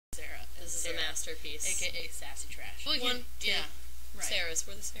Sarah. This is Sarah, a masterpiece. AKA Sassy Trash. Well, One, yeah. Right. Sarahs.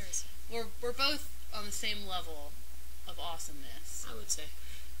 We're the Sarahs. We're both on the same level of awesomeness. I would say.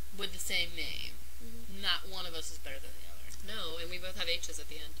 With the same name. Mm-hmm. Not one of us is better than the other. No, and we both have H's at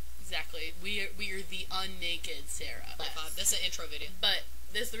the end. Exactly. We are the unnaked Sarah. Yes. This is an intro video. But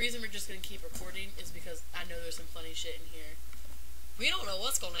the reason we're just gonna keep recording is because I know there's some funny shit in here. We don't know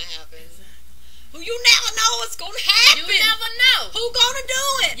what's gonna happen. Exactly. You never know what's gonna happen. You never know. Who gonna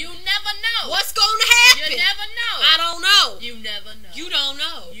do it? You never know. What's gonna happen? You never know. I don't know. You never know. You don't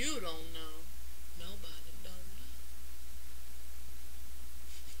know. You don't know. Nobody don't know.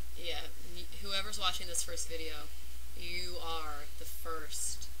 Yeah, whoever's watching this first video, you are the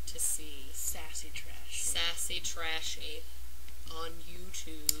first to see Sassy Trash. Sassy Trashy on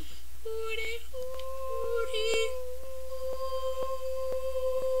YouTube. Hooty hooty.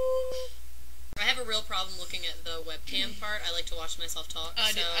 I have a real problem looking at the webcam part. I like to watch myself talk.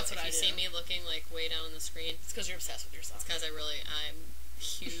 So that's what I do. If you see me looking like way down on the screen, It's because you're obsessed with yourself. it's because I'm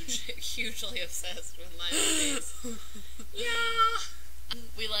hugely obsessed with my own face. Yeah.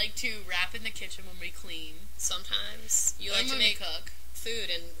 We like to rap in the kitchen when we clean. Sometimes you like to make cook food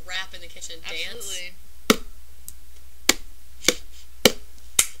and rap in the kitchen. Absolutely. Dance.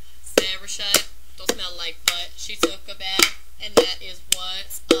 Sarah shut. Don't smell like butt. She took a bath, and that is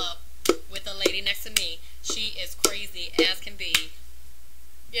what's up with the lady next to me. She is crazy as can be.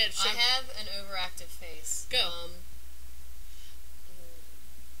 Yeah, I have an overactive face. Go.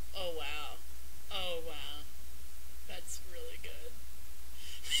 Oh wow. Oh wow. That's really good.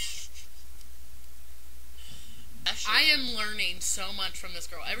 I am learning so much from this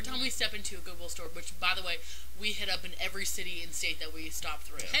girl. Every time we step into a Goodwill store, which, by the way, we hit up in every city and state that we stop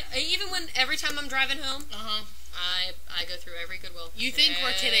through. Even every time I'm driving home, I go through every Goodwill. You think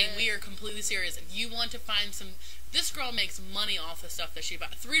we're kidding? We are completely serious. If you want to find some, this girl makes money off the stuff that she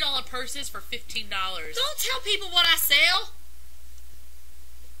buys. $3 purses for $15. Don't tell people what I sell.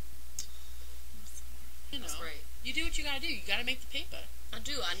 You know, that's right. You do what you gotta do. You gotta make the paper. I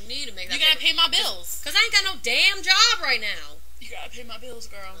do. I need to make that. You gotta pay my bills. Cause I ain't got no damn job right now. You gotta pay my bills,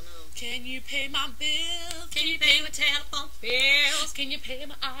 girl. I know. Can you pay my bills? Can you pay my telephone bills? Can you pay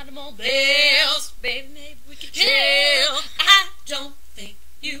my automobile bills? Baby, maybe we can chill. I don't think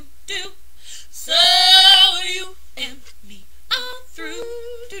you do. So you and me are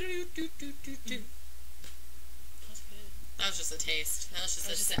through. That's good. That was just a taste. That was just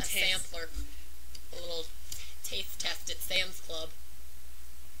a sampler. A little taste test at Sam's Club.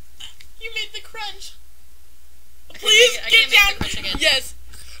 You made the crunch. Please get I can't down. Make the crunch again. Yes.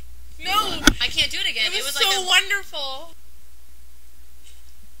 No. I can't do it again. It was like so wonderful.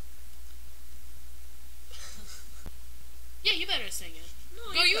 Yeah, you better sing it.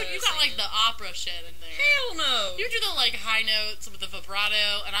 No, Go, you got like the opera shit in there. Hell no. You do the like high notes with the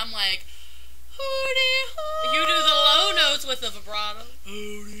vibrato, and I'm like, hooty hoo. You do the low notes with the vibrato.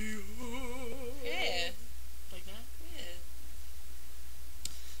 Hooty hoo. Yeah. Like that? Yeah.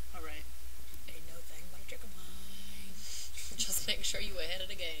 Alright. Ain't no thing but a chicken wine. Just make sure you ahead of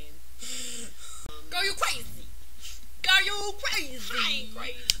the game. Girl, you crazy. Girl, you crazy. I ain't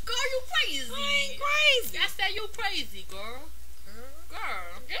crazy. Girl, you crazy. I ain't crazy. I said you crazy, girl.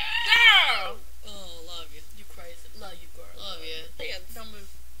 Girl. Oh, love you. You crazy. Love you, girl. Love you. Don't move.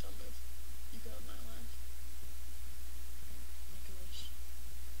 Don't move. You got my line. Make a wish.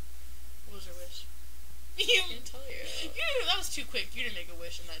 What was your wish? I can't tell you. That was too quick. You didn't make a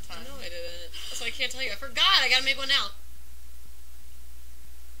wish in that time. No, I didn't. That's why I can't tell you. I forgot. I gotta make one now.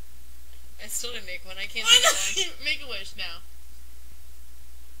 I still didn't make one. I can't think of one. Make a wish now.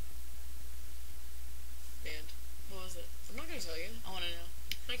 Band. What was it? I'm not gonna tell you. I want to know.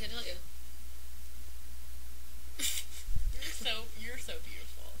 I can't tell you. You're so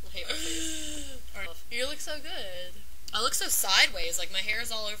beautiful. I hate my face. Right. You look so good. I look so sideways. Like my hair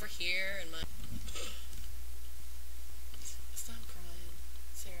is all over here and my. Stop crying,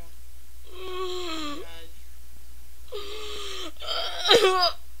 Sarah. Oh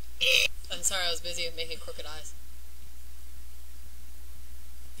God. I'm sorry. I was busy making crooked eyes.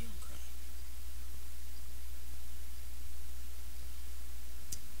 You don't cry.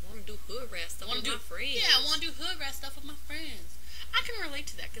 I want to do hood rat stuff with my friends. Yeah, I want to do hood rat stuff with my friends. I can relate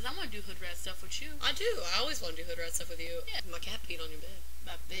to that because I want to do hood rat stuff with you. I do. I always want to do hood rat stuff with you. Yeah. My cat peed on your bed.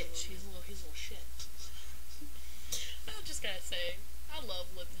 That bitch. He's a little shit. I just gotta say, I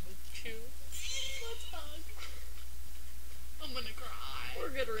love living with you. Let's hug. I'm gonna cry. We're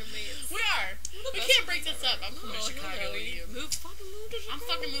good roommates. We are. We can't break this up. I'm coming to Chicago with you. Move to Chicago. I'm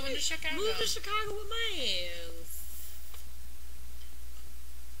fucking moving to Chicago. Move to Chicago with my hands.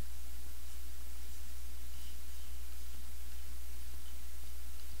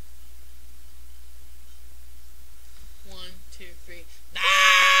 3.